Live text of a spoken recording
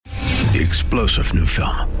The explosive new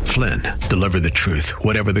film, Flynn, deliver the truth,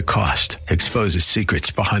 whatever the cost, exposes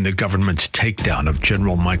secrets behind the government's takedown of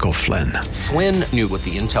General Michael Flynn. Flynn knew what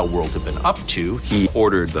the intel world had been up to. He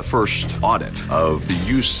ordered the first audit of the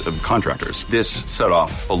use of contractors. This set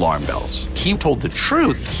off alarm bells. He told the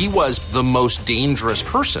truth. He was the most dangerous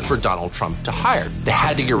person for Donald Trump to hire. They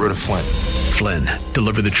had to get rid of Flynn. Flynn,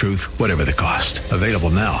 deliver the truth, whatever the cost. Available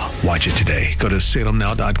now. Watch it today. Go to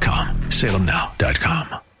salemnow.com.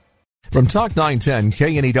 salemnow.com. From Talk 910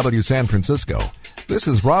 KNEW San Francisco, this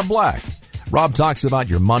is Rob Black. Rob talks about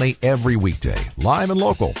your money every weekday, live and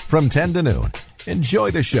local, from 10 to noon.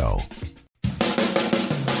 Enjoy the show.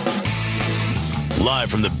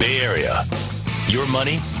 Live from the Bay Area, your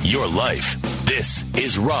money, your life. This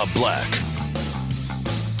is Rob Black.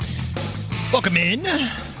 Welcome in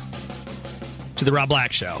to the Rob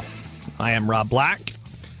Black Show. I am Rob Black.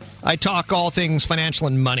 I talk all things financial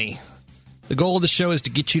and money. The goal of the show is to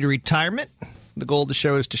get you to retirement. The goal of the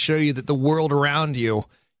show is to show you that the world around you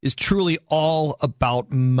is truly all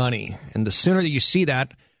about money. And the sooner that you see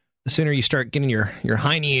that, the sooner you start getting your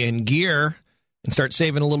hiney in gear and start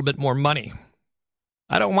saving a little bit more money.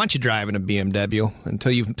 I don't want you driving a BMW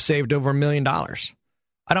until you've saved over $1 million.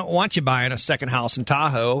 I don't want you buying a second house in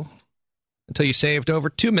Tahoe until you saved over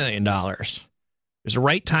 $2 million. There's a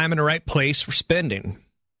right time and a right place for spending.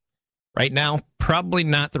 Right now, probably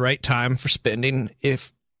not the right time for spending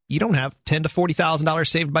if you don't have $10,000 to $40,000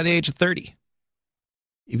 saved by the age of 30.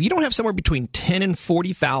 If you don't have somewhere between $10,000 and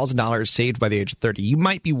 $40,000 saved by the age of 30, you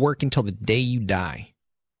might be working till the day you die.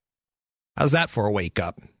 How's that for a wake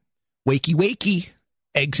up? Wakey, wakey,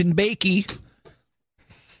 eggs and bakey.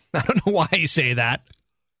 I don't know why you say that.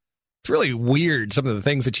 It's really weird, some of the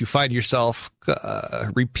things that you find yourself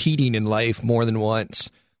repeating in life more than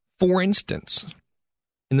once. For instance,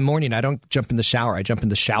 in the morning, I don't jump in the shower. I jump in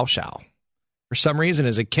the show. For some reason,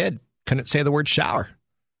 as a kid, couldn't say the word shower.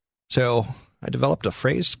 So I developed a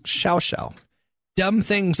phrase, show. Dumb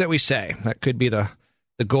things that we say. That could be the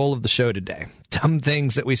goal of the show today. Dumb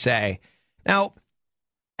things that we say. Now,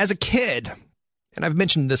 as a kid, and I've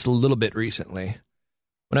mentioned this a little bit recently,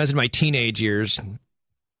 when I was in my teenage years,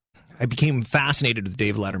 I became fascinated with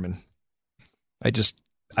Dave Letterman.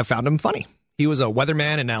 I found him funny. He was a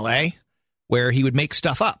weatherman in L.A., where he would make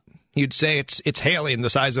stuff up. He would say it's hailing the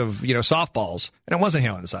size of, softballs. And it wasn't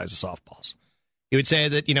hailing the size of softballs. He would say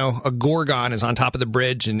that, a Gorgon is on top of the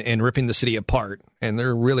bridge and ripping the city apart. And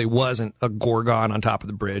there really wasn't a Gorgon on top of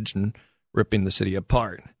the bridge and ripping the city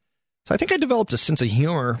apart. So I think I developed a sense of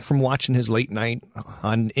humor from watching his late night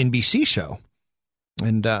on NBC show.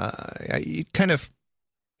 And it kind of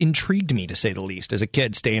intrigued me, to say the least, as a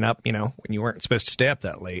kid, staying up, when you weren't supposed to stay up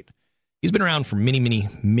that late. He's been around for many, many,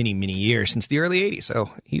 many, many years, since the early 80s.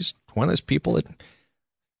 So he's one of those people that,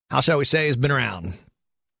 how shall we say, has been around.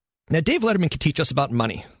 Now, Dave Letterman could teach us about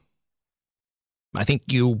money. I think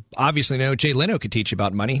you obviously know Jay Leno could teach you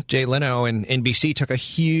about money. Jay Leno and NBC took a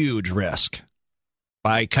huge risk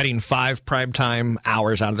by cutting 5 primetime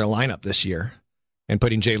hours out of their lineup this year and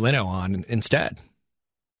putting Jay Leno on instead.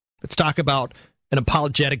 Let's talk about an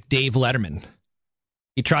apologetic Dave Letterman.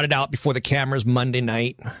 He trotted out before the cameras Monday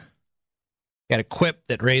night. He had a quip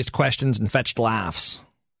that raised questions and fetched laughs.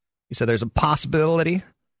 He said there's a possibility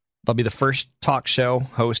they'll be the first talk show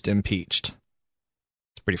host impeached.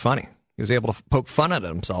 It's pretty funny. He was able to poke fun at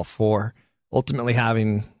himself for ultimately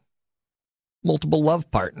having multiple love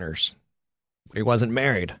partners. He wasn't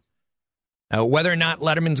married. Now, whether or not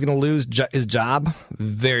Letterman's going to lose his job,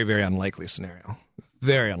 very, very unlikely scenario.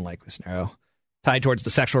 Very unlikely scenario. Tied towards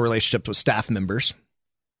the sexual relationships with staff members.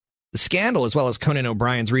 The scandal, as well as Conan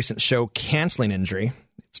O'Brien's recent show canceling injury.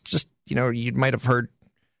 It's just, you might have heard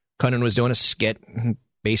Conan was doing a skit and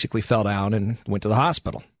basically fell down and went to the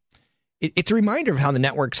hospital. It's a reminder of how the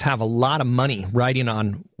networks have a lot of money riding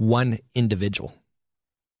on one individual.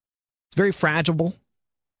 It's very fragile,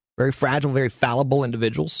 very fallible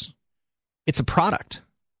individuals. It's a product.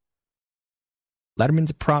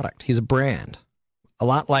 Letterman's a product. He's a brand. A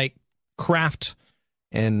lot like Kraft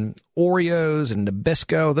and Oreos and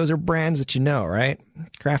Nabisco. Those are brands that you know, right?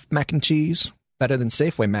 Kraft mac and cheese, better than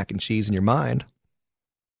Safeway mac and cheese in your mind.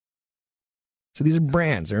 So these are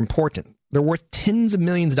brands. They're important. They're worth tens of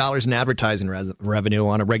millions of dollars in advertising revenue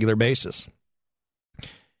on a regular basis.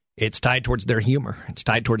 It's tied towards their humor. It's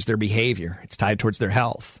tied towards their behavior. It's tied towards their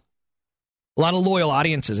health. A lot of loyal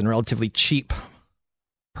audiences and relatively cheap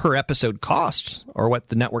per episode costs are what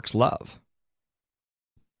the networks love.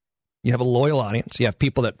 You have a loyal audience. You have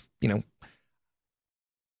people that,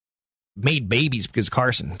 made babies because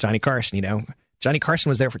Johnny Carson, Johnny Carson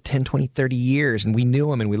was there for 10, 20, 30 years, and we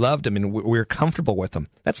knew him, and we loved him, and we were comfortable with him.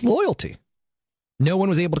 That's loyalty. No one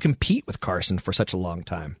was able to compete with Carson for such a long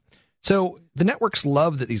time. So the networks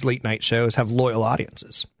love that these late night shows have loyal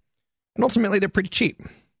audiences. And ultimately, they're pretty cheap.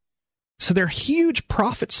 So they're huge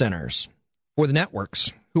profit centers for the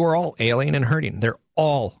networks, who are all ailing and hurting. They're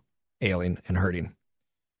all ailing and hurting.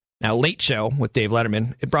 Now, Late Show with Dave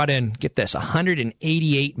Letterman, it brought in, get this,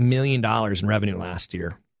 $188 million in revenue last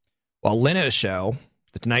year, while Leno's show,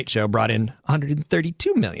 The Tonight Show, brought in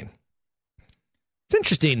 $132 million. It's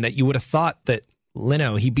interesting that you would have thought that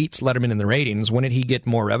Leno, he beats Letterman in the ratings. When did he get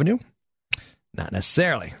more revenue? Not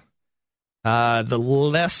necessarily. The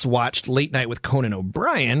less watched Late Night with Conan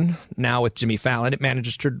O'Brien, now with Jimmy Fallon, it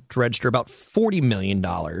manages to register about $40 million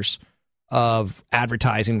of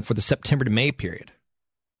advertising for the September to May period.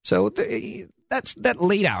 So that's that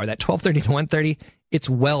late hour, that 12:30 to 1:30, it's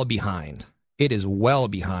well behind. It is well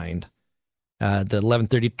behind the 11:30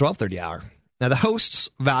 to 12:30 hour. Now, the hosts'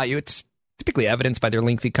 value, it's typically evidenced by their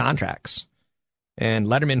lengthy contracts. And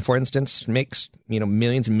Letterman, for instance, makes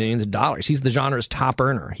millions and millions of dollars. He's the genre's top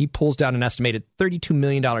earner. He pulls down an estimated $32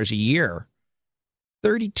 million a year.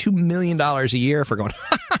 $32 million a year for going,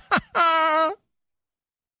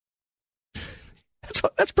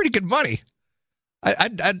 that's pretty good money.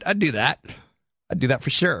 I'd do that. I'd do that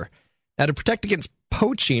for sure. Now, to protect against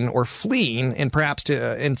poaching or fleeing, and perhaps to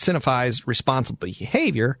incentivize responsible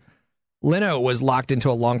behavior, Leno was locked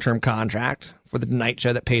into a long-term contract for the Tonight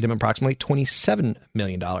Show that paid him approximately $27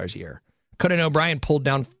 million a year. Conan O'Brien pulled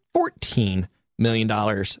down $14 million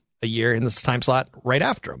a year in this time slot right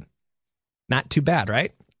after him. Not too bad,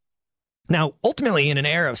 right? Now, ultimately, in an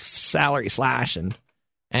era of salary slashing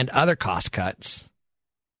and other cost cuts,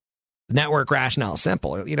 the network rationale is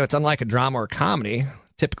simple. It's unlike a drama or comedy,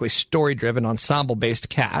 typically story-driven, ensemble-based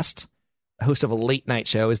cast. The host of a late-night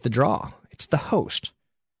show is the draw. It's the host.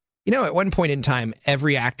 At one point in time,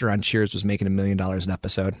 every actor on Cheers was making $1 million an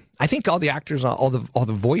episode. I think all the actors, all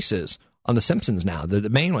the voices on The Simpsons now, the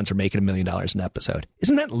main ones, are making $1 million an episode.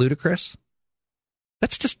 Isn't that ludicrous?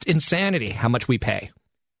 That's just insanity how much we pay.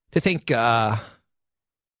 To think, I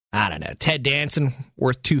don't know, Ted Danson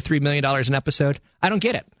worth $2-3 million an episode. I don't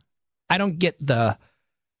get it. I don't get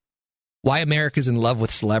why America's in love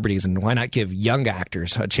with celebrities, and why not give young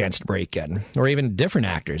actors a chance to break in, or even different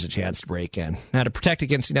actors a chance to break in. Now, to protect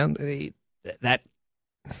against that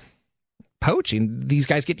poaching, these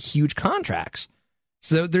guys get huge contracts.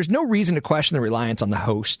 So there's no reason to question the reliance on the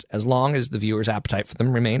host as long as the viewer's appetite for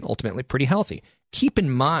them remain ultimately pretty healthy. Keep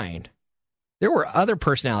in mind, there were other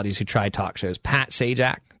personalities who tried talk shows. Pat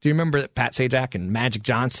Sajak. Do you remember Pat Sajak and Magic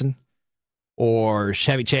Johnson? Or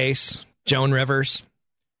Chevy Chase, Joan Rivers?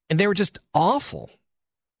 And they were just awful.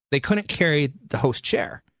 They couldn't carry the host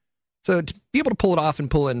chair. So to be able to pull it off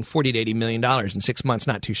and pull in $40 to $80 million in 6 months,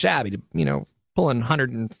 not too shabby. To pull in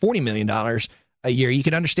 $140 million a year, you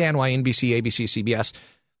can understand why NBC, ABC, CBS,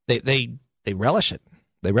 they relish it.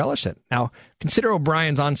 They relish it. Now, consider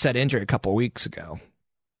O'Brien's onset injury a couple of weeks ago.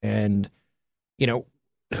 And,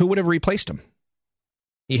 who would have replaced him?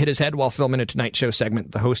 He hit his head while filming a Tonight Show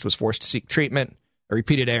segment. The host was forced to seek treatment. A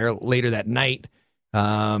repeated air later that night.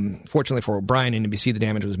 Fortunately for O'Brien and NBC, the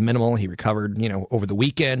damage was minimal. He recovered, over the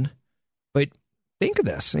weekend. But think of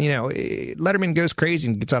this. Letterman goes crazy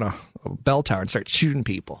and gets on a bell tower and starts shooting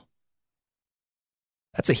people.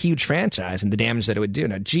 That's a huge franchise and the damage that it would do.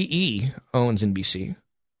 Now, GE owns NBC.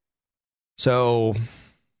 So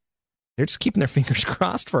they're just keeping their fingers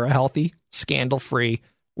crossed for a healthy, scandal-free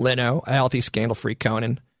Leno, a healthy, scandal-free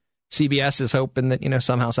Conan. CBS is hoping that,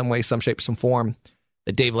 somehow, some way, some shape, some form,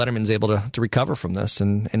 that Dave Letterman's able to recover from this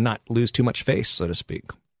and not lose too much face, so to speak.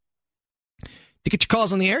 To get your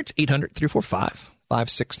calls on the air, it's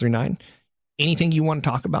 800-345-5639. Anything you want to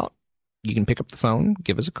talk about, you can pick up the phone,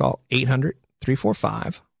 give us a call,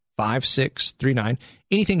 800-345-5639.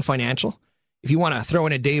 Anything financial. If you want to throw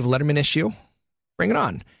in a Dave Letterman issue, bring it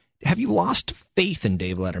on. Have you lost faith in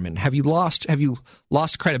Dave Letterman? Have you lost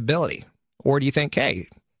credibility? Or do you think, hey,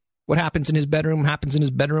 what happens in his bedroom happens in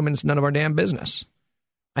his bedroom and it's none of our damn business?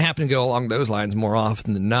 I happen to go along those lines more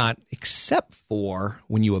often than not, except for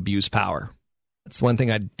when you abuse power. That's one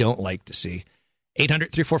thing I don't like to see.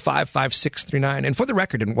 800-345-5639. And for the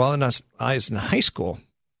record, while I was in high school,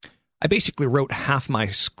 I basically wrote half my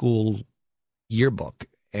school yearbook.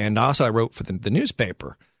 And also I wrote for the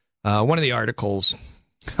newspaper. One of the articles,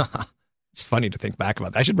 it's funny to think back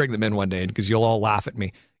about that. I should bring them in one day because you'll all laugh at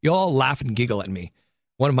me. You'll all laugh and giggle at me.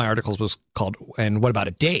 One of my articles was called, "And What About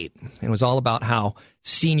a Date?" And it was all about how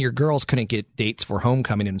senior girls couldn't get dates for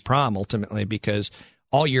homecoming and prom, ultimately, because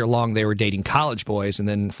all year long they were dating college boys. And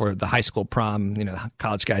then for the high school prom,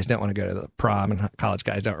 college guys don't want to go to the prom and college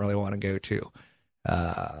guys don't really want to go to,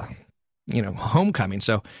 homecoming.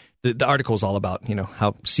 So the article is all about,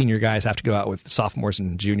 how senior guys have to go out with sophomores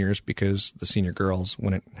and juniors because the senior girls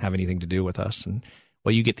wouldn't have anything to do with us. And,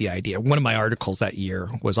 well, you get the idea. One of my articles that year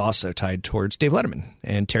was also tied towards Dave Letterman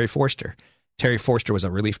and Terry Forster. Terry Forster was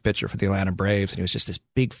a relief pitcher for the Atlanta Braves, and he was just this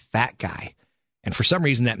big, fat guy. And for some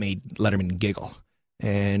reason, that made Letterman giggle.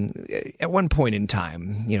 And at one point in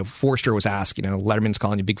time, Forster was asked, Letterman's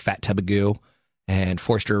calling you big, fat tub of goo. And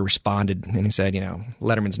Forster responded, and he said,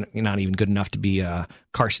 Letterman's not even good enough to be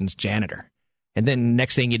Carson's janitor. And then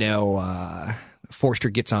next thing you know, Forster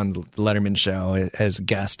gets on the Letterman show as a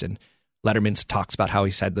guest, and Letterman talks about how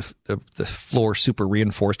he's had the floor super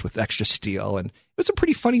reinforced with extra steel. And it was a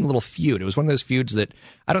pretty funny little feud. It was one of those feuds that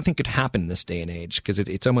I don't think could happen in this day and age because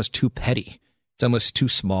it's almost too petty. It's almost too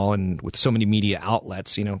small, and with so many media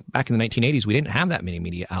outlets, back in the 1980s, we didn't have that many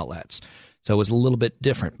media outlets. So it was a little bit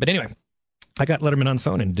different. But anyway, I got Letterman on the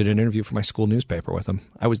phone and did an interview for my school newspaper with him.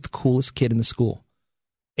 I was the coolest kid in the school.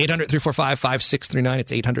 800-345-5639.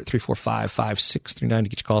 It's 800-345-5639 to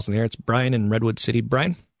get your calls in the air. It's Brian in Redwood City.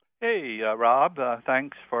 Brian? Hey, Rob.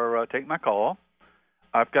 Thanks for taking my call.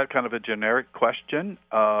 I've got kind of a generic question.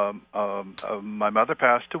 My mother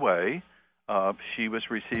passed away. She was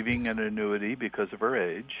receiving an annuity because of her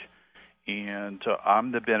age, and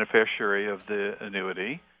I'm the beneficiary of the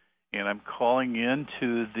annuity. And I'm calling in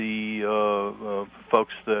to the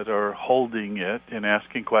folks that are holding it and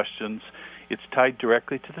asking questions. It's tied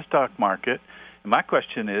directly to the stock market. And my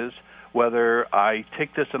question is whether I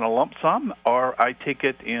take this in a lump sum or I take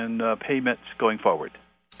it in payments going forward.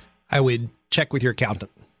 I would check with your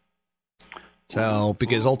accountant. So,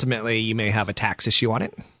 because ultimately you may have a tax issue on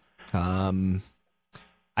it.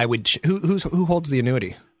 I would. Who holds the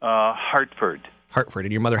annuity? Hartford. Hartford,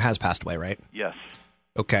 and your mother has passed away, right? Yes.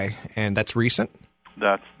 Okay, and that's recent?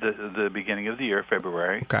 That's the beginning of the year,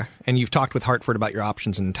 February. Okay, and you've talked with Hartford about your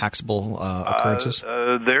options and taxable occurrences?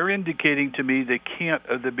 They're indicating to me they can't.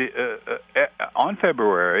 On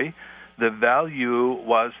February, the value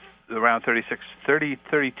was around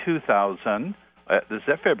 $32,000. This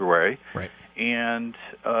is February, right? And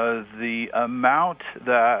the amount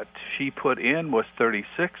that she put in was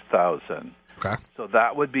 $36,000. Okay. So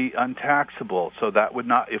that would be untaxable. So that would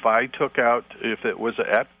not, if it was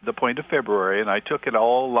at the point of February and I took it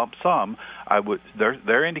all lump sum, I would.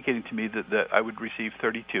 They're indicating to me that I would receive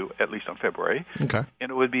 $32,000 at least on February. Okay.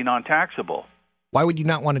 And it would be non-taxable. Why would you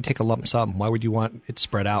not want to take a lump sum? Why would you want it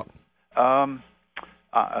spread out?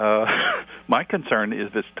 My concern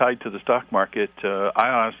is it's tied to the stock market. I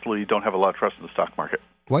honestly don't have a lot of trust in the stock market.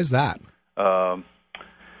 Why is that?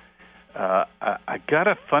 I got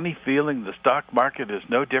a funny feeling the stock market is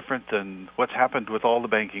no different than what's happened with all the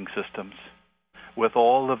banking systems. With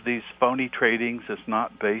all of these phony tradings, it's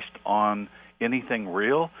not based on anything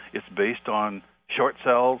real. It's based on short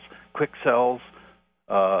sells, quick sells,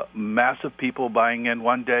 massive people buying in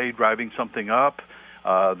one day, driving something up.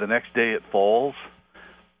 The next day it falls.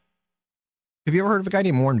 Have you ever heard of a guy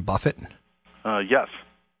named Warren Buffett? Yes.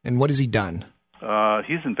 And what has he done?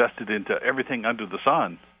 He's invested into everything under the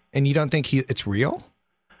sun. And you don't think it's real?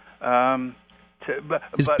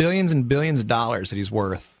 His billions and billions of dollars that he's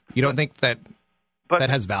worth. You don't think that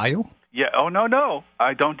has value? Yeah. Oh, no.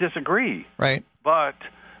 I don't disagree. Right. But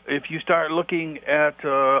if you start looking at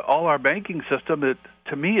all our banking system, to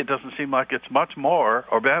me it doesn't seem like it's much more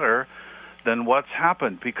or better than what's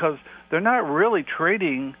happened because they're not really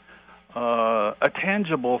trading a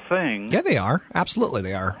tangible thing. Yeah, they are. Absolutely,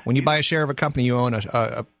 they are. When you buy a share of a company, you own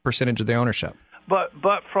a percentage of the ownership. But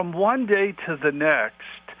from one day to the next,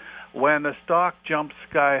 when a stock jumps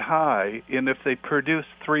sky high, and if they produce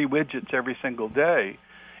 3 widgets every single day,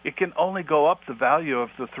 it can only go up the value of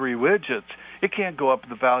the 3 widgets. It can't go up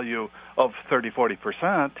the value of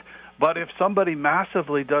 30-40%. But if somebody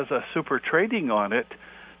massively does a super trading on it,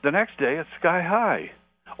 the next day it's sky high.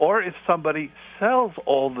 Or if somebody sells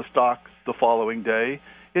all the stocks the following day,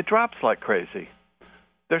 it drops like crazy.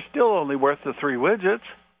 They're still only worth the 3 widgets.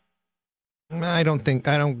 I don't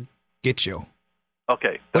get you.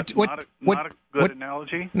 Okay, that's not a good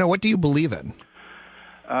analogy. No, what do you believe in?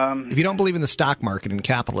 If you don't believe in the stock market and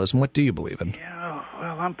capitalism, what do you believe in? Yeah,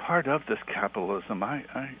 well, I'm part of this capitalism. I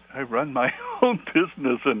run my own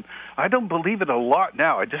business, and I don't believe it a lot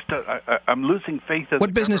now. I'm losing faith in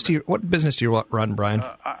What business do you run, Brian?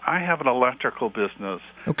 I have an electrical business.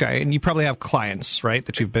 Okay, and you probably have clients, right,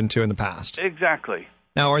 that you've been to in the past. Exactly.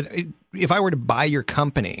 Now, if I were to buy your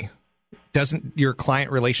company, doesn't your client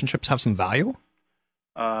relationships have some value?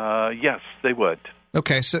 Yes, they would.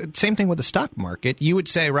 Okay, so same thing with the stock market. You would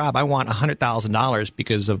say, Rob, I want $100,000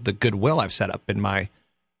 because of the goodwill I've set up in my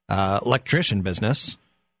electrician business.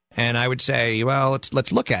 And I would say, well,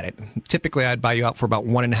 let's look at it. Typically, I'd buy you out for about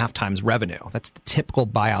 1.5 times revenue. That's the typical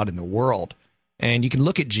buyout in the world. And you can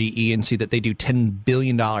look at GE and see that they do $10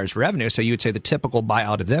 billion revenue. So you would say the typical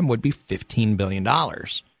buyout of them would be $15 billion.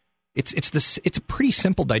 It's a pretty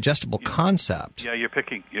simple, digestible concept. Yeah,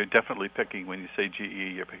 you're definitely picking, when you say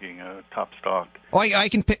GE, you're picking a top stock. Oh, I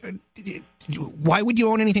can pick. Why would you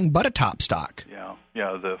own anything but a top stock?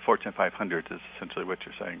 Yeah, the Fortune 500 is essentially what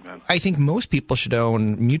you're saying, then. I think most people should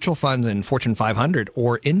own mutual funds in Fortune 500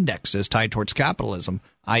 or indexes tied towards capitalism,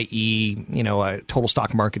 i.e., a total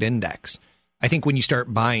stock market index. I think when you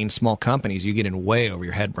start buying small companies, you get in way over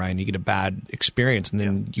your head, Brian. You get a bad experience, and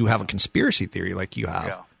then you have a conspiracy theory like you have.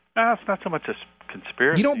 Yeah. No, it's not so much a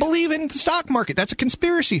conspiracy. You don't believe in the stock market. That's a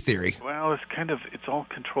conspiracy theory. Well, it's all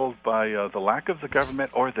controlled by the lack of the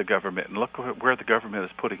government or the government. And look where the government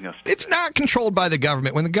is putting us today. It's not controlled by the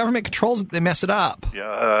government. When the government controls it, they mess it up.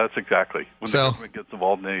 Yeah, that's exactly. When the government gets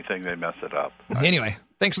involved in anything, they mess it up. Anyway,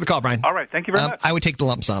 thanks for the call, Brian. All right, thank you very much. I would take the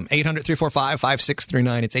lump sum.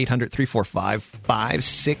 800-345-5639. It's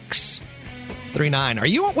 800-345-5639. Are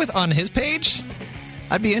you on his page?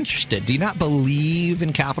 I'd be interested. Do you not believe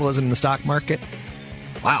in capitalism in the stock market?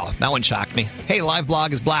 Wow, that one shocked me. Hey, live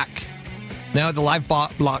blog is black. No, the live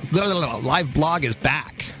blog is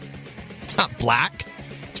back. It's not black.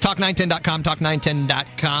 It's talk910.com,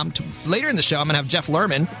 talk910.com. Later in the show, I'm going to have Jeff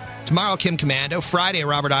Lerman. Tomorrow, Kim Commando. Friday,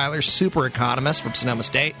 Robert Eiler, super economist from Sonoma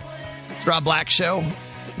State. It's Rob Black Show,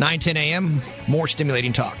 9:10 a.m. More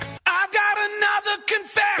stimulating talk. I've got another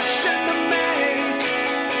confession to make.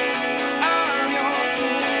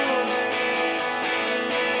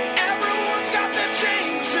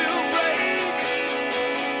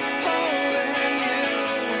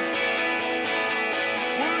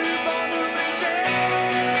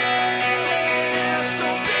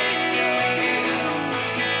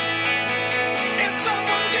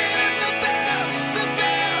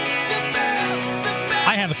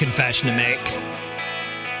 Confession to make.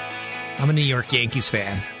 I'm a New York Yankees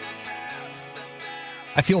fan.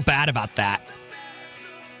 I feel bad about that.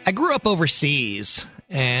 I grew up overseas,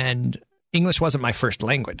 and English wasn't my first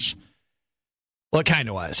language. Well, it kind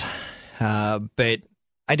of was. But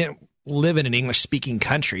I didn't live in an English-speaking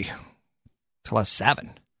country till I was 7.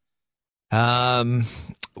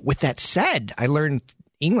 With that said, I learned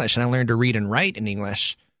English, and I learned to read and write in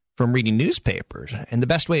English from reading newspapers. And the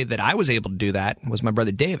best way that I was able to do that was my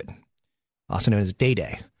brother David, also known as Day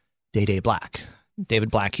Black.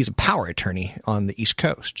 David Black, he's a power attorney on the East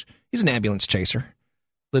Coast. He's an ambulance chaser.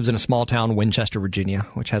 Lives in a small town, Winchester, Virginia,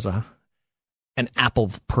 which has an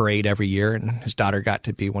apple parade every year, and his daughter got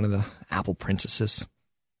to be one of the apple princesses.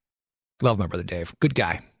 Love my brother Dave. Good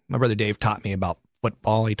guy. My brother Dave taught me about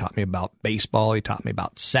football. He taught me about baseball. He taught me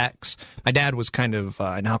about sex. My dad was kind of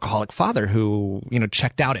an alcoholic father who,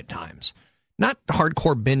 checked out at times. Not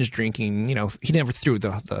hardcore binge drinking. He never threw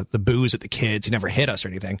the booze at the kids. He never hit us or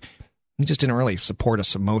anything. He just didn't really support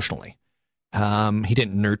us emotionally. He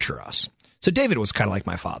didn't nurture us. So David was kind of like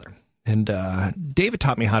my father. And David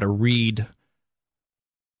taught me how to read,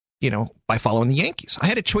 by following the Yankees. I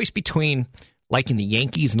had a choice between liking the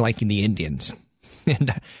Yankees and liking the Indians.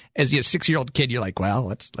 And as a 6-year-old kid, you're like, well,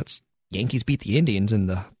 let's Yankees beat the Indians in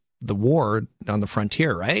the war on the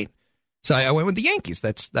frontier, right? So I went with the Yankees.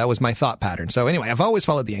 That was my thought pattern. So anyway, I've always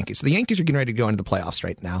followed the Yankees. So the Yankees are getting ready to go into the playoffs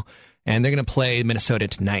right now, and they're going to play Minnesota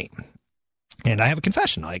tonight. And I have a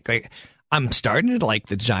confession. I'm starting to like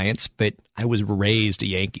the Giants, but I was raised a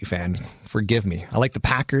Yankee fan. Forgive me. I like the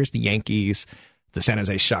Packers, the Yankees, the San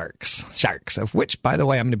Jose Sharks, of which, by the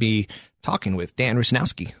way, I'm going to be talking with Dan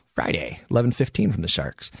Rusnowski Friday, 11:15 from the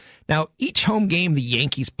Sharks. Now, each home game the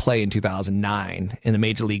Yankees play in 2009 in the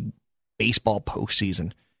Major League Baseball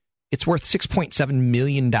postseason, it's worth $6.7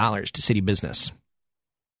 million to city business.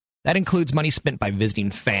 That includes money spent by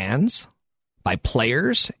visiting fans, by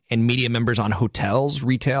players, and media members on hotels,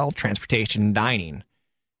 retail, transportation, and dining.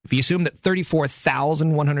 If you assume that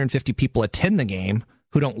 34,150 people attend the game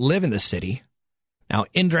who don't live in the city, now,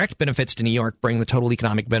 indirect benefits to New York bring the total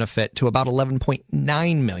economic benefit to about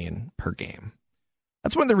 $11.9 million per game.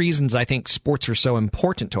 That's one of the reasons I think sports are so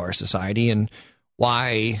important to our society, and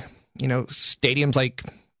why, stadiums like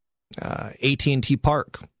AT&T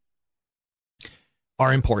Park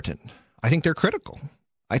are important. I think they're critical.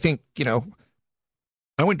 I think,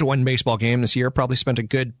 I went to one baseball game this year, probably spent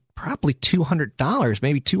probably $200,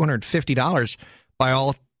 maybe $250 by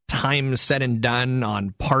all time said and done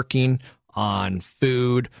on parking, on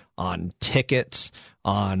food, on tickets,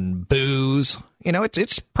 on booze.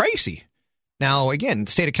 It's pricey. Now, again,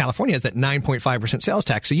 the state of California has that 9.5% sales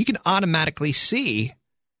tax, so you can automatically see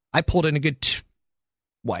I pulled in a good,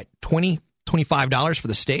 $20,000, $25 for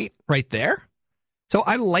the state right there. So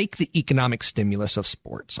I like the economic stimulus of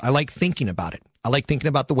sports. I like thinking about it. I like thinking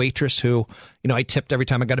about the waitress who, I tipped every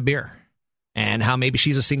time I got a beer and how maybe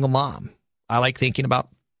she's a single mom. I like thinking about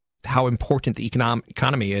how important the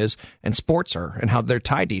economy is and sports are and how they're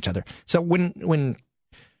tied to each other. So when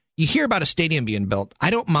you hear about a stadium being built, I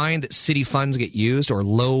don't mind that city funds get used or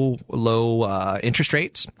low interest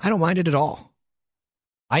rates. I don't mind it at all.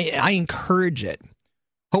 I encourage it.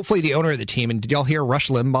 Hopefully the owner of the team, and did y'all hear Rush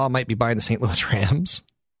Limbaugh might be buying the St. Louis Rams?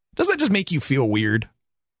 Doesn't that just make you feel weird?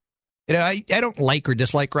 I don't like or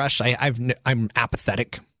dislike Rush. I'm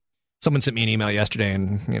apathetic. Someone sent me an email yesterday,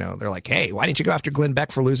 and they're like, "Hey, why didn't you go after Glenn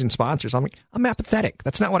Beck for losing sponsors?" I'm like, I'm apathetic.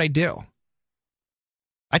 That's not what I do.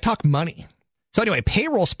 I talk money. So anyway,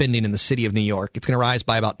 payroll spending in the city of New York, it's going to rise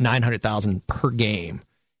by about $900,000 per game,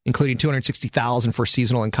 including $260,000 for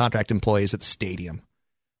seasonal and contract employees at the stadium.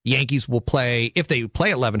 The Yankees will play, if they play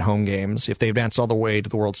 11 home games, if they advance all the way to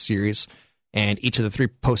the World Series, and each of the 3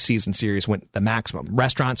 postseason series went the maximum.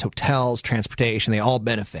 Restaurants, hotels, transportation, they all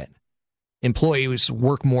benefit. Employees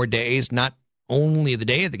work more days, not only the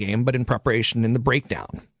day of the game, but in preparation in the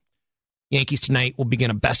breakdown. Yankees tonight will begin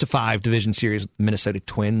a best-of-5 division series with the Minnesota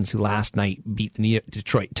Twins, who last night beat the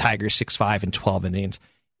Detroit Tigers 6-5 in 12 innings.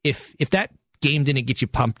 If that game didn't get you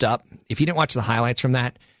pumped up, if you didn't watch the highlights from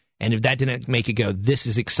that, and if that didn't make you go, this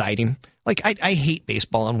is exciting. Like, I hate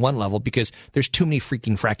baseball on one level because there's too many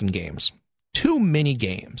fracking games. Too many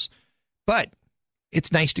games. But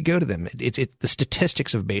it's nice to go to them. The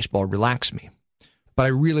statistics of baseball relax me. But I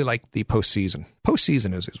really like the postseason.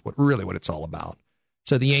 Postseason is what it's all about.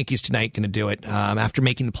 So the Yankees tonight going to do it. After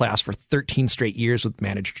making the playoffs for 13 straight years with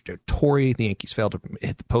manager Joe Torre, the Yankees failed to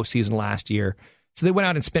hit the postseason last year. So they went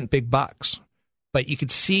out and spent big bucks. But you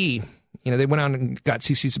could see, they went out and got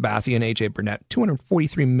CeCe Sabathia and A.J. Burnett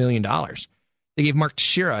 $243 million. They gave Mark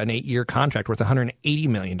Teixeira an 8-year contract worth $180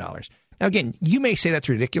 million. Now, again, you may say that's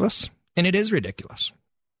ridiculous, and it is ridiculous.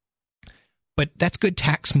 But that's good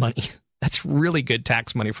tax money. That's really good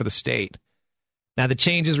tax money for the state. Now, the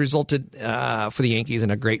changes resulted for the Yankees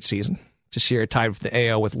in a great season. Teixeira tied for the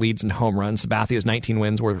AL with leads and home runs. Sabathia's 19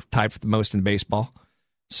 wins were tied for the most in baseball.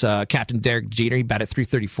 So Captain Derek Jeter, he batted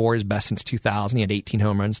 .334, his best since 2000. He had 18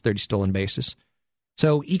 home runs, 30 stolen bases.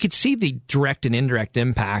 So you could see the direct and indirect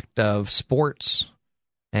impact of sports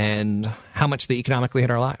and how much they economically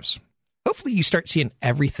hit our lives. Hopefully you start seeing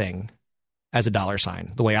everything as a dollar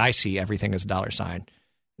sign, the way I see everything as a dollar sign,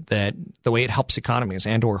 that the way it helps economies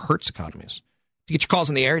and or hurts economies. To get your calls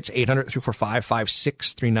in the air, it's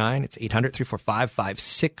 800-345-5639. It's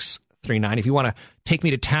 800-345-5639. If you want to take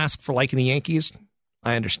me to task for liking the Yankees,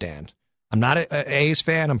 I understand. I'm not an A's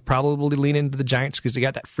fan. I'm probably leaning into the Giants because they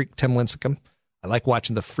got that freak Tim Lincecum. I like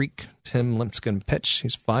watching the freak Tim Lincecum pitch.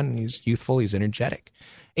 He's fun. He's youthful. He's energetic.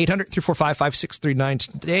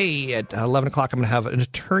 800-345-5639. Today at 11 o'clock, I'm going to have an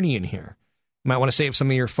attorney in here. You might want to save some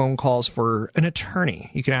of your phone calls for an attorney.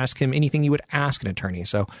 You can ask him anything you would ask an attorney.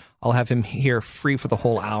 So I'll have him here free for the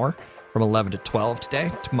whole hour from 11 to 12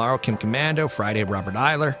 today. Tomorrow, Kim Commando. Friday, Robert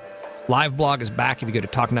Eiler. Live blog is back. If you go to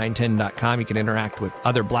talk910.com, you can interact with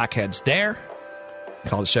other blackheads there.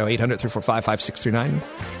 Call the show 800-345-5639.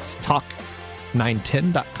 It's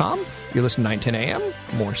talk910.com. You're listening to 910 AM.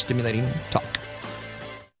 More stimulating talk.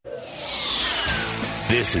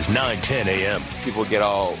 This is 910 AM. People get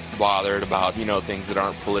all bothered about, things that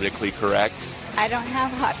aren't politically correct. I don't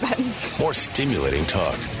have hot buttons. More stimulating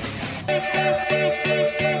talk.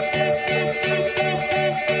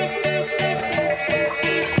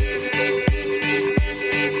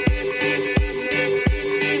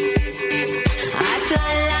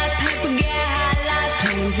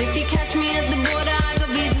 If you catch me at the border, I got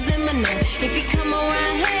visas in my name. If you come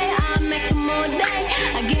around here, I'll make them all day.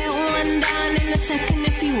 I get one down in a second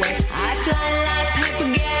if you wait. I fly like paper,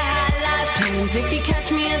 get high like planes. If you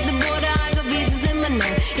catch me at the border, I got visas in my name.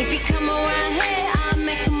 If you come around here, I'll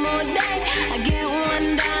make them all day. I get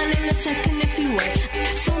one down in a second if you wait.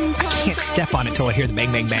 Sometimes I can't step on it until I hear the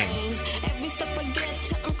bang, bang, bang.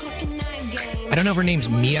 I don't know if her name's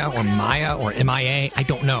Mia or Maya or MIA. I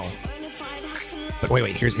don't know. But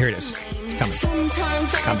wait, here it is. Coming.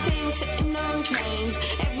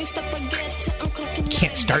 You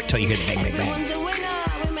can't start till you hear the bang, bang, bang.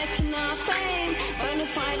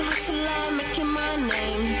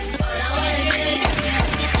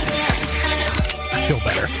 I feel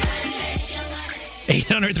better.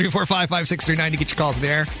 800-345-5639 to get your calls in the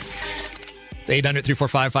air. It's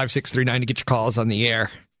 800-345-5639 to get your calls on the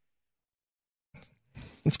air.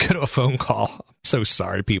 Let's go to a phone call. I'm so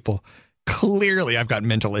sorry, people. Clearly, I've got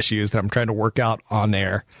mental issues that I'm trying to work out on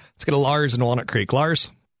air. Let's go to Lars in Walnut Creek.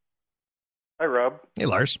 Lars? Hi, Rob. Hey,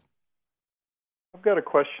 Lars. I've got a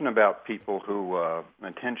question about people who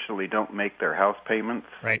intentionally don't make their house payments,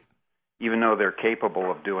 Right. even though they're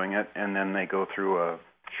capable of doing it, and then they go through a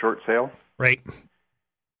short sale. Right.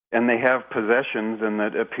 And they have possessions, and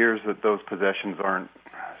it appears that those possessions aren't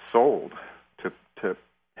sold to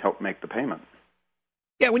help make the payment.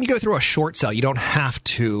 Yeah, when you go through a short sale, you don't have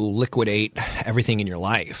to liquidate everything in your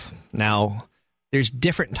life. Now, there's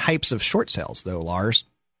different types of short sales, though, Lars.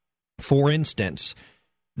 For instance,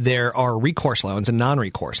 there are recourse loans and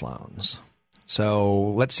non-recourse loans. So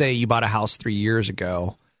let's say you bought a house 3 years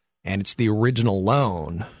ago, and it's the original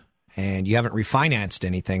loan, and you haven't refinanced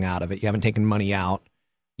anything out of it. You haven't taken money out.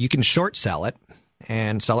 You can short sell it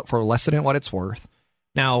and sell it for less than what it's worth.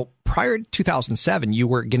 Now, prior to 2007, you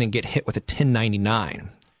were going to get hit with a 1099.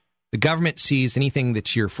 The government sees anything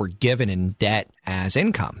that you're forgiven in debt as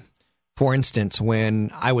income. For instance,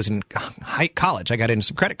 when I was in college, I got into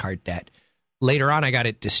some credit card debt. Later on, I got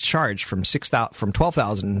it discharged from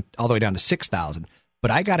 $12,000 all the way down to $6,000.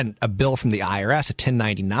 But I got a bill from the IRS, a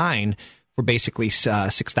 1099, for basically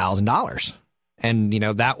 $6,000. And,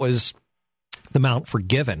 that was the amount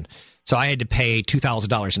forgiven. So I had to pay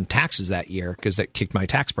 $2,000 in taxes that year because that kicked my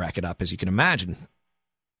tax bracket up, as you can imagine.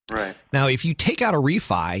 Right. Now, if you take out a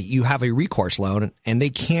refi, you have a recourse loan, and they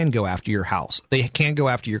can go after your house. They can go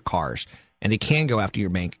after your cars, and they can go after your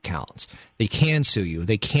bank accounts. They can sue you.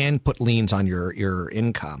 They can put liens on your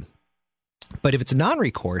income. But if it's a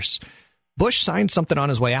non-recourse, Bush signed something on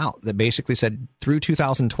his way out that basically said through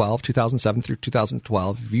 2007 through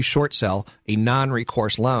 2012, if you short sell a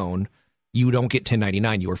non-recourse loan, you don't get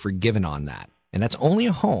 1099. You are forgiven on that. And that's only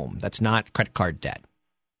a home. That's not credit card debt.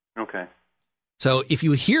 Okay. So if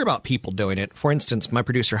you hear about people doing it, for instance, my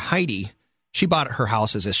producer Heidi, she bought her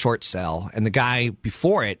house as a short sell. And the guy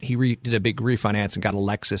before it, he did a big refinance and got a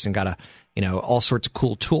Lexus and got all sorts of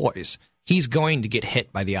cool toys. He's going to get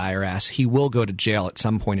hit by the IRS. He will go to jail at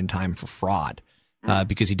some point in time for fraud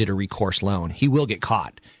because he did a recourse loan. He will get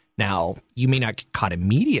caught. Now, you may not get caught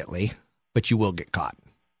immediately, but you will get caught.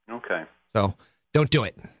 Okay. So don't do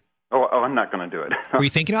it. Oh, I'm not going to do it. Were you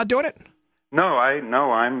thinking about doing it? No,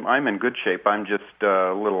 I'm in good shape. I'm just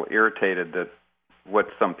a little irritated that what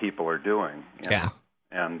some people are doing. Yeah.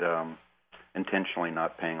 And intentionally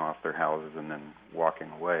not paying off their houses and then walking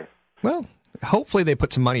away. Well, hopefully they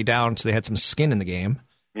put some money down so they had some skin in the game.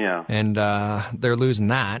 Yeah. And they're losing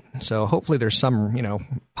that. So hopefully there's some,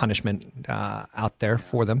 punishment out there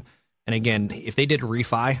for them. And again, if they did a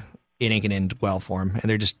refi, it ain't going to end well for them.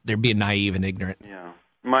 And they're being naive and ignorant. Yeah.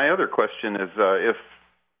 My other question is if,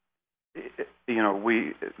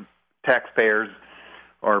 we taxpayers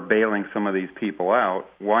are bailing some of these people out,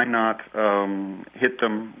 why not hit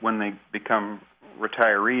them when they become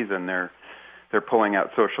retirees and they're pulling out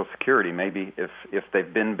Social Security? Maybe if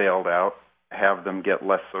they've been bailed out, have them get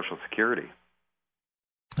less Social Security.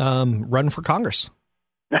 Run for Congress.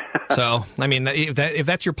 So, I mean, if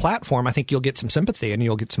that's your platform, I think you'll get some sympathy and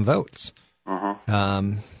you'll get some votes. Uh-huh.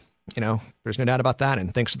 There's no doubt about that.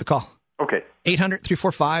 And thanks for the call. Okay.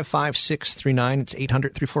 800-345-5639. It's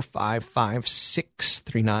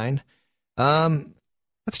 800-345-5639.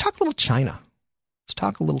 Let's talk a little China.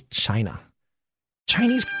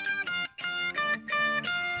 Chinese.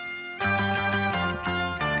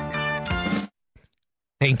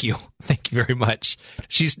 Thank you very much.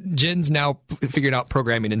 Jen's now figured out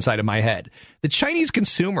programming inside of my head. The Chinese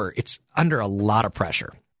consumer, it's under a lot of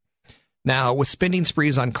pressure. Now, with spending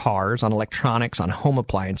sprees on cars, on electronics, on home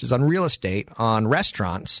appliances, on real estate, on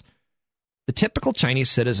restaurants, the typical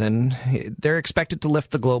Chinese citizen, they're expected to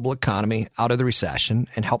lift the global economy out of the recession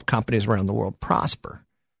and help companies around the world prosper.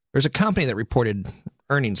 There's a company that reported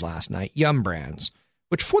earnings last night, Yum Brands,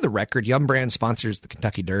 which, for the record, Yum Brands sponsors the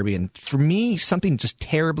Kentucky Derby. And for me, something just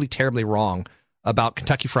terribly, terribly wrong about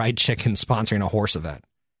Kentucky Fried Chicken sponsoring a horse event.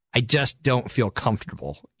 I just don't feel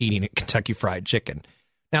comfortable eating at Kentucky Fried Chicken.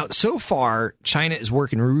 Now, so far, China is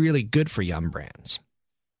working really good for Yum Brands.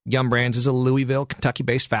 Yum Brands is a Louisville,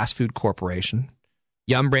 Kentucky-based fast food corporation.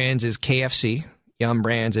 Yum Brands is KFC. Yum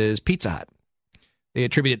Brands is Pizza Hut. They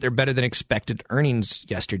attributed their better-than-expected earnings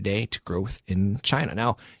yesterday to growth in China.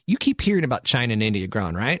 Now, you keep hearing about China and India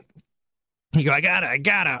growing, right? You go, I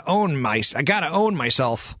gotta own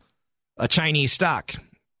myself a Chinese stock.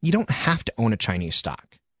 You don't have to own a Chinese stock.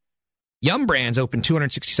 Yum Brands opened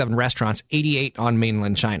 267 restaurants, 88 on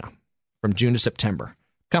mainland China from June to September.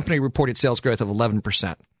 Company reported sales growth of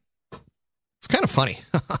 11%. It's kind of funny.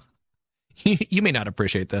 You may not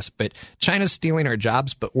appreciate this, but China's stealing our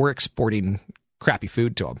jobs, but we're exporting crappy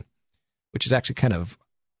food to them, which is actually kind of,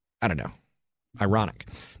 ironic.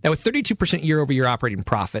 Now, with 32% year-over-year operating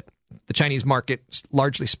profit, the Chinese market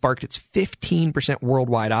largely sparked its 15%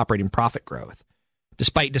 worldwide operating profit growth.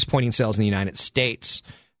 Despite disappointing sales in the United States,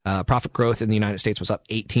 profit growth in the United States was up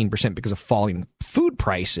 18% because of falling food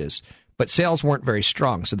prices, but sales weren't very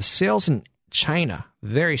strong. So the sales in China,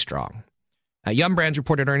 very strong. Yum Brands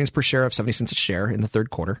reported earnings per share of 70 cents a share in the third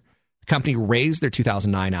quarter. The company raised their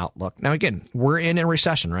 2009 outlook. Now, again, we're in a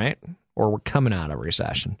recession, right? Or we're coming out of a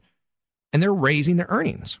recession. And they're raising their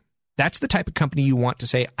earnings. That's the type of company you want to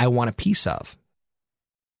say, I want a piece of.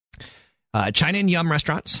 China and Yum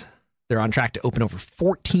restaurants, they're on track to open over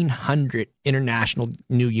 1,400 international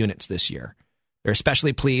new units this year. They're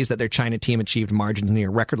especially pleased that their China team achieved margins near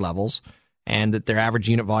record levels and that their average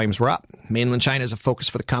unit volumes were up. Mainland China is a focus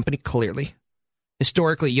for the company, clearly.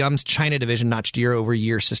 Historically, Yum's China division notched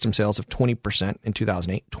year-over-year system sales of 20% in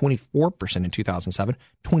 2008, 24% in 2007,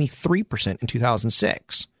 23% in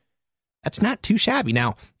 2006. That's not too shabby.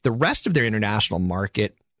 Now, the rest of their international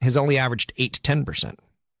market has only averaged 8 to 10%.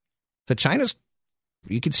 So China's,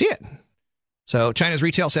 you can see it. So China's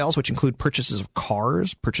retail sales, which include purchases of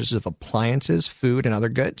cars, purchases of appliances, food, and other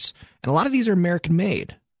goods, and a lot of these are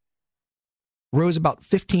American-made, rose about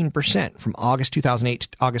 15% from August 2008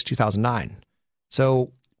 to August 2009.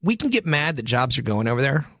 So we can get mad that jobs are going over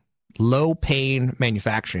there, low-paying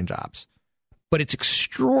manufacturing jobs. But it's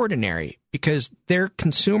extraordinary because they're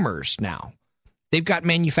consumers now. They've got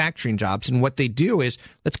manufacturing jobs, and what they do is,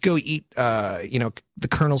 let's go eat, the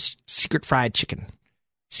Colonel's secret fried chicken.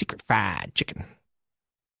 Secret fried chicken.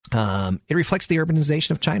 It reflects the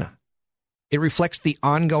urbanization of China. It reflects the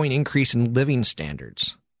ongoing increase in living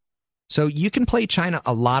standards. So you can play China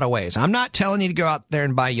a lot of ways. I'm not telling you to go out there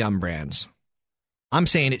and buy Yum Brands. I'm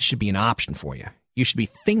saying it should be an option for you. You should be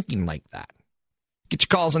thinking like that. Get your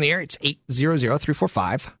calls on the air. It's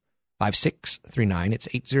 800-345-5639. It's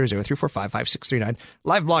 800-345-5639.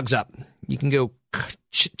 Live blog's up. You can go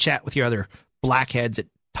chit-chat with your other blackheads at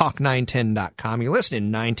talk910.com. You're listening to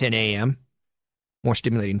 910 AM. More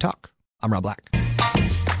stimulating talk. I'm Rob Black.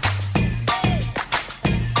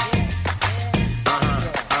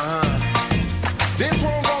 This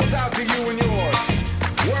one goes out to you and yours.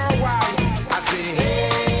 Worldwide. I say,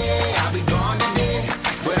 hey, I'll be gone today,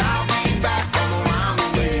 but I'll be back from around the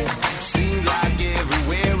way. Seems like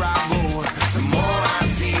everywhere I go, the more I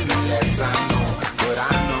see, the less I know. But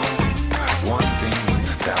I know one thing,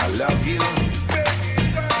 that I love you.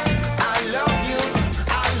 I love you.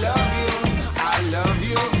 I love you. I love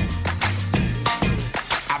you.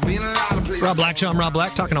 I've been a lot of places. Rob Black Show. I'm Rob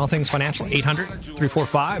Black, talking all things financial.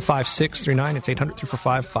 800-345-5639. It's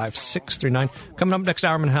 800-345-5639. Coming up next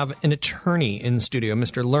hour, I'm going to have an attorney in studio,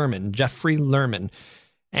 Mr. Lerman, Jeffrey Lerman.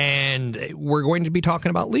 And we're going to be talking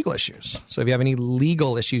about legal issues. So if you have any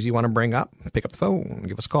legal issues you want to bring up, pick up the phone,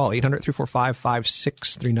 give us a call.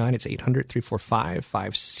 800-345-5639. It's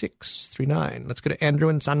 800-345-5639. Let's go to Andrew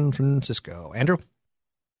in San Francisco. Andrew?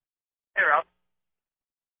 Hey, Rob.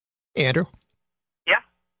 Hey, Andrew. Yeah?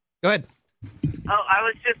 Go ahead. Oh, I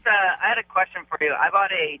was just, I had a question for you. I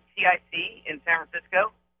bought a TIC in San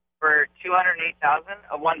Francisco for $208,000,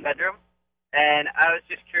 a one-bedroom, and I was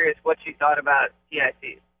just curious what you thought about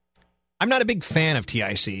TICs. I'm not a big fan of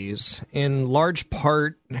TICs. In large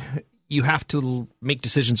part, you have to make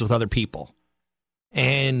decisions with other people.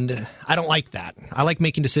 And I don't like that. I like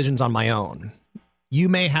making decisions on my own. You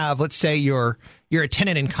may have, let's say you're a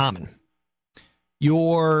tenant in common.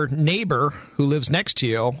 Your neighbor who lives next to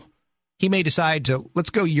you, he may decide to,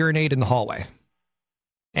 let's go urinate in the hallway.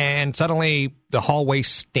 And suddenly the hallway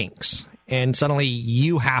stinks. And suddenly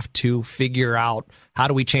you have to figure out, how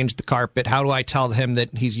do we change the carpet? How do I tell him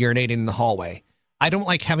that he's urinating in the hallway? I don't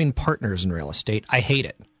like having partners in real estate. I hate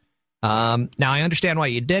it. Now, I understand why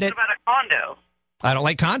you did it. What about a condo? I don't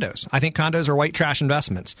like condos. I think condos are white trash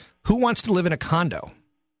investments. Who wants to live in a condo?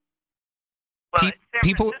 Well, it's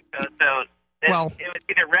San Francisco, so it was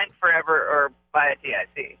either rent forever or buy a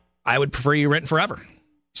TIC. I would prefer you rent forever.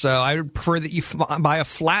 So I would prefer that you buy a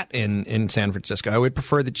flat in San Francisco. I would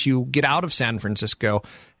prefer that you get out of San Francisco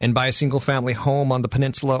and buy a single-family home on the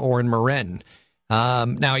peninsula or in Marin.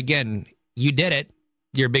 Now, again, you did it.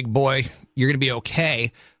 You're a big boy. You're going to be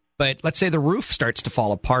okay. But let's say the roof starts to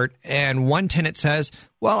fall apart and one tenant says,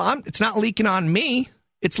 well, it's not leaking on me.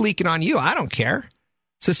 It's leaking on you. I don't care.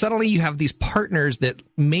 So suddenly you have these partners that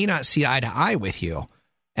may not see eye to eye with you.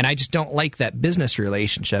 And I just don't like that business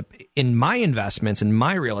relationship. In my investments, in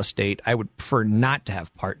my real estate, I would prefer not to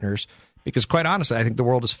have partners because, quite honestly, I think the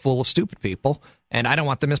world is full of stupid people, and I don't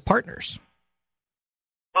want them as partners.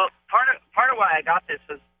 Well, part of why I got this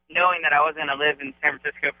was knowing that I wasn't going to live in San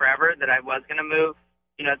Francisco forever, that I was going to move,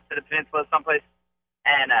 to the peninsula someplace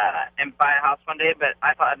and buy a house one day. But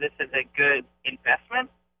I thought this is a good investment,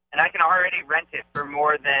 and I can already rent it for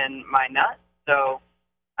more than my nut. So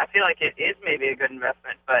I feel like it is maybe a good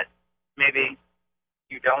investment, but maybe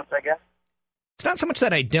you don't, I guess. It's not so much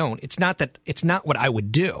that I don't. It's not what I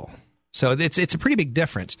would do. So it's a pretty big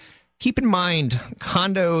difference. Keep in mind,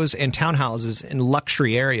 condos and townhouses in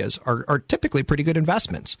luxury areas are typically pretty good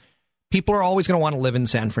investments. People are always going to want to live in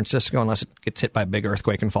San Francisco unless it gets hit by a big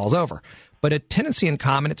earthquake and falls over. But a tenancy in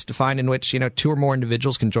common, it's defined in which, two or more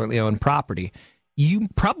individuals can jointly own property. You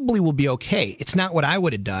probably will be okay. It's not what I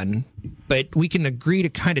would have done, but we can agree to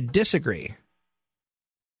kind of disagree.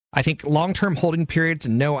 I think long-term holding periods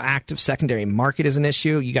and no active secondary market is an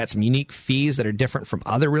issue. You got some unique fees that are different from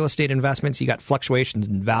other real estate investments. You got fluctuations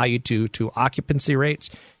in value to occupancy rates.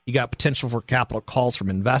 You got potential for capital calls from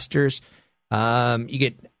investors. You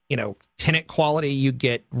get, tenant quality. You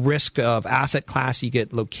get risk of asset class. You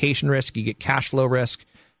get location risk. You get cash flow risk,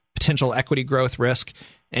 potential equity growth risk.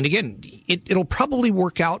 And again, it'll probably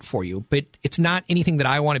work out for you, but it's not anything that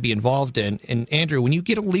I want to be involved in. And Andrew, when you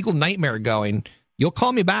get a legal nightmare going, you'll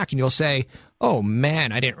call me back and you'll say, oh,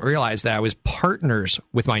 man, I didn't realize that I was partners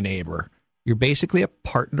with my neighbor. You're basically a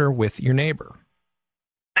partner with your neighbor.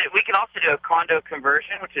 We can also do a condo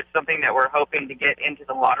conversion, which is something that we're hoping to get into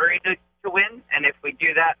the lottery to win. And if we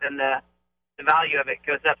do that, then the value of it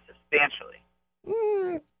goes up substantially.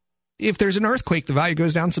 If there's an earthquake, the value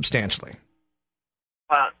goes down substantially.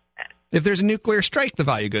 Well, if there's a nuclear strike, the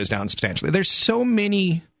value goes down substantially. There's so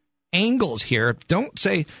many angles here. Don't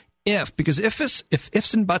say because if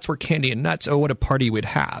ifs and buts were candy and nuts, oh, what a party we'd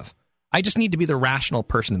have. I just need to be the rational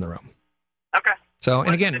person in the room. Okay. So,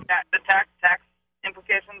 and again, the tax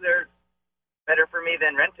implications are better for me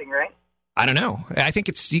than renting, right? I don't know. I think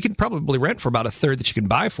you can probably rent for about a third that you can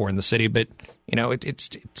buy for in the city, but it's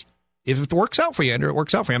if it works out for you, Andrew, it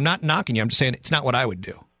works out for you. I'm not knocking you. I'm just saying it's not what I would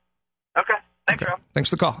do. Okay. Thanks, Rob. Thanks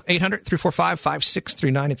for the call.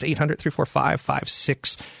 800-345-5639. It's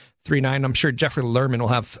 800-345-5639. I'm sure Jeffrey Lerman will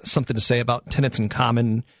have something to say about tenants in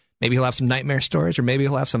common. Maybe he'll have some nightmare stories, or maybe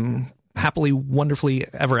he'll have some happily, wonderfully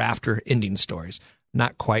ever after ending stories.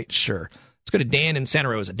 Not quite sure. Let's go to Dan in Santa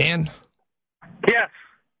Rosa. Dan? Yes.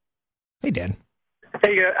 Hey, Dan.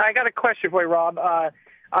 Hey, I got a question for you, Rob.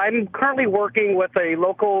 I'm currently working with a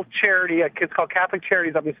local charity. It's called Catholic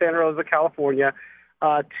Charities up in Santa Rosa, California,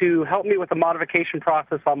 to help me with the modification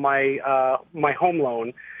process on my home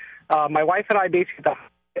loan. My wife and I basically, at the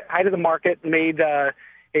height of the market, made a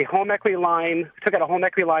home equity line, took out a home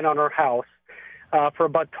equity line on our house for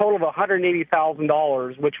about a total of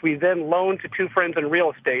 $180,000, which we then loaned to two friends in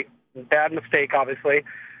real estate. Bad mistake, obviously,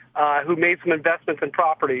 who made some investments in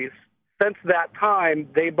properties. Since that time,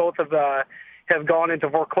 they both have gone into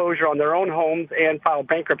foreclosure on their own homes and filed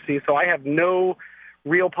bankruptcy, so I have no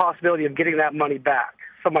real possibility of getting that money back.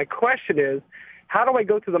 So my question is, how do I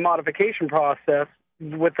go through the modification process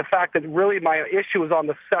with the fact that really my issue is on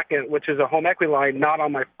the second, which is a home equity line, not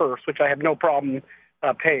on my first, which I have no problem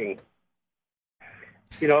paying?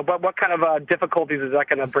 But what kind of difficulties is that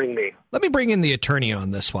going to bring me? Let me bring in the attorney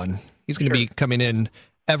on this one. He's going to be coming in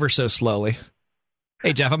ever so slowly.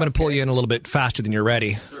 Hey, Jeff, I'm going to pull you in a little bit faster than you're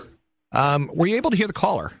ready. Sure. Were you able to hear the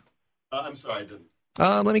caller? I'm sorry, I didn't.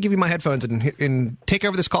 Let me give you my headphones and take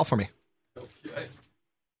over this call for me. Okay.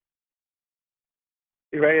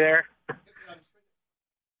 You ready there?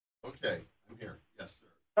 Okay, I'm here. Yes, sir.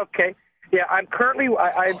 Okay. Yeah, I'm currently,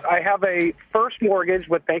 I have a first mortgage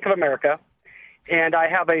with Bank of America, and I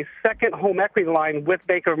have a second home equity line with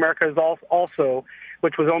Bank of America also,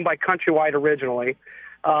 which was owned by Countrywide originally.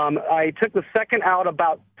 I took the second out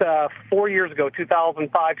about 4 years ago,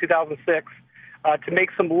 2005, 2006, to make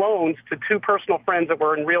some loans to two personal friends that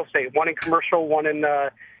were in real estate, one in commercial, one in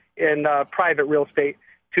private real estate,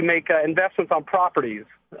 to make investments on properties.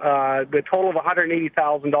 The total of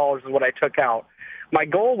 $180,000 is what I took out. My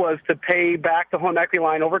goal was to pay back the home equity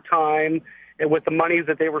line over time with the monies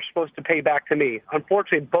that they were supposed to pay back to me.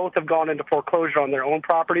 Unfortunately, both have gone into foreclosure on their own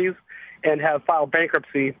properties and have filed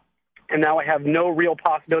bankruptcy, and now I have no real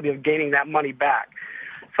possibility of gaining that money back.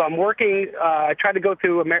 So I'm working. I tried to go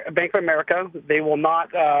through Bank of America. They will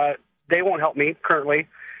not. They won't help me currently,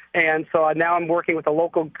 and so now I'm working with a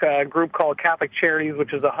local group called Catholic Charities,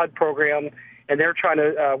 which is a HUD program, and they're trying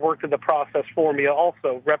to work through the process for me,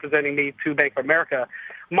 also representing me to Bank of America.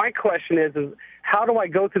 My question is how do I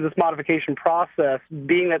go through this modification process,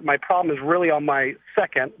 being that my problem is really on my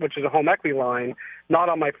second, which is a home equity line, not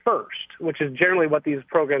on my first, which is generally what these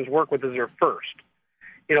programs work with, is their first.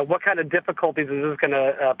 What kind of difficulties is this going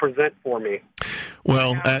to present for me?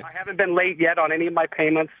 Well, I haven't been late yet on any of my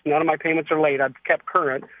payments. None of my payments are late. I've kept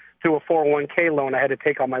current through a 401k loan I had to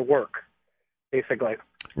take on my work, basically.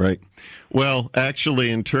 Right. Well, actually,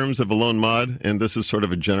 in terms of a loan mod, and this is sort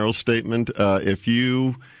of a general statement, if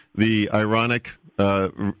you the ironic,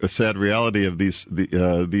 sad reality of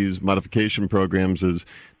these modification programs is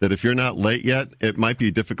that if you're not late yet, it might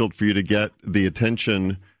be difficult for you to get the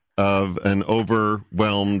attention of an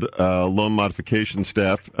overwhelmed loan modification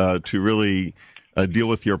staff to really deal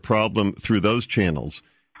with your problem through those channels.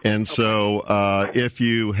 And so if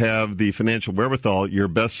you have the financial wherewithal, your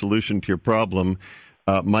best solution to your problem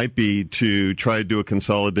might be to try to do a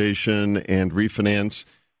consolidation and refinance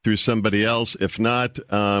through somebody else. If not,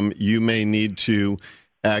 you may need to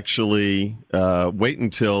actually wait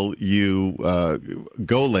until you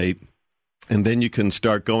go late, and then you can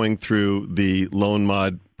start going through the loan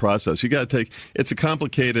mod process. You got to it's a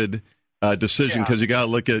complicated decision because you got to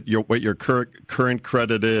look at what your current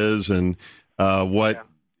credit is and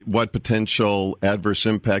what potential adverse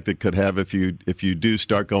impact it could have if you do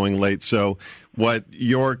start going late. So what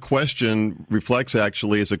your question reflects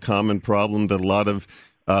actually is a common problem that a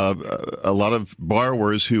lot of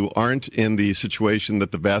borrowers who aren't in the situation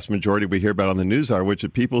that the vast majority we hear about on the news are, which are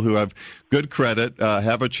people who have good credit,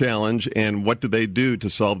 have a challenge, and what do they do to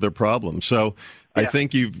solve their problem? So I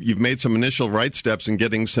think you've made some initial right steps in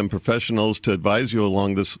getting some professionals to advise you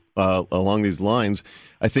along these lines.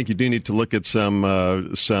 I think you do need to look at some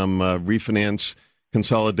refinance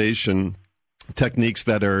consolidation techniques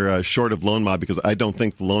that are short of loan mod, because I don't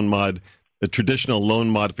think the traditional loan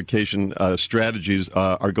modification strategies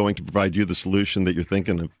are going to provide you the solution that you're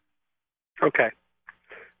thinking of. Okay.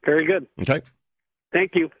 Very good. Okay.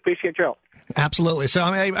 Thank you. Appreciate your help. Absolutely. So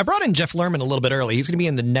I brought in Jeff Lerman a little bit early. He's going to be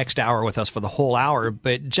in the next hour with us for the whole hour.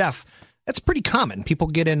 But, Jeff, that's pretty common. People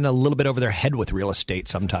get in a little bit over their head with real estate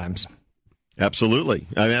sometimes. Absolutely.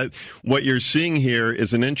 I mean, what you're seeing here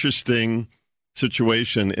is an interesting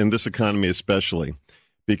situation in this economy especially,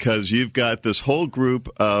 because you've got this whole group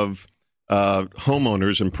of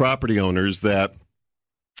homeowners and property owners that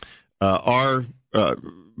are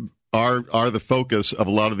the focus of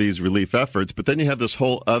a lot of these relief efforts. But then you have this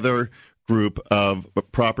whole other group of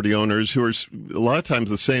property owners who are a lot of times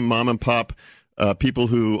the same mom and pop people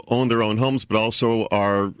who own their own homes, but also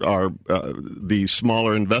are the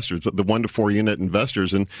smaller investors, the 1 to 4 unit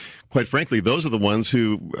investors. And quite frankly, those are the ones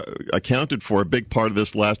who accounted for a big part of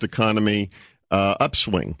this last economy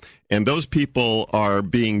upswing. And those people are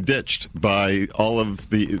being ditched by both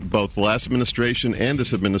the last administration and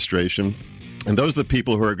this administration. And those are the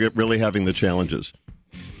people who are really having the challenges.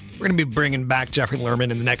 We're going to be bringing back Jeffrey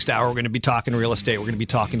Lerman in the next hour. We're going to be talking real estate. We're going to be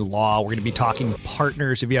talking law. We're going to be talking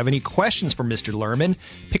partners. If you have any questions for Mr. Lerman,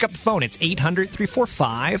 pick up the phone. It's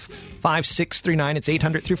 800-345-5639. It's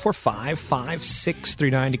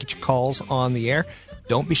 800-345-5639 to get your calls on the air.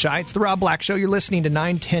 Don't be shy. It's the Rob Black Show. You're listening to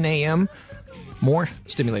 910 a.m. More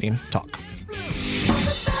stimulating talk.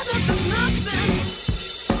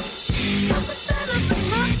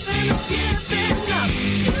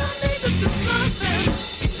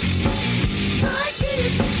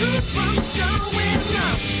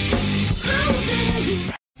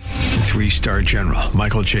 Three-star General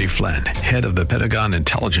Michael J. Flynn, head of the Pentagon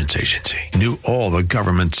Intelligence Agency, knew all the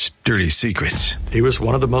government's dirty secrets. He was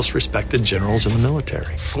one of the most respected generals in the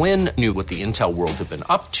military. Flynn knew what the intel world had been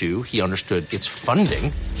up to. He understood its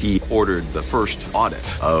funding. He ordered the first audit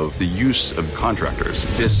of the use of contractors.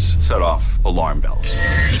 This set off alarm bells.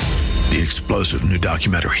 The explosive new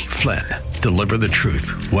documentary, Flynn, Deliver the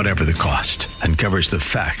Truth, Whatever the Cost, uncovers the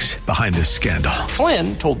facts behind this scandal.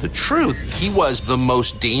 Flynn told the truth. He was the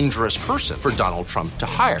most dangerous person for Donald Trump to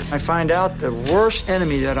hire. I find out the worst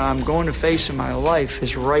enemy that I'm going to face in my life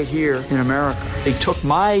is right here in America. They took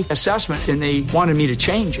my assessment and they wanted me to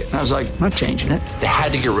change it. And I was like, I'm not changing it. They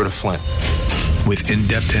had to get rid of Flynn. With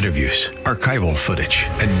in-depth interviews, archival footage,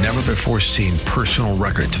 and never-before-seen personal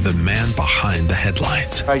records of the man behind the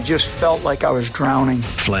headlines. I just felt like I was drowning.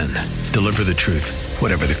 Flynn, Deliver the Truth,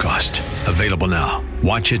 Whatever the Cost. Available now.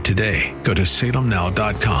 Watch it today. Go to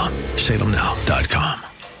salemnow.com. salemnow.com.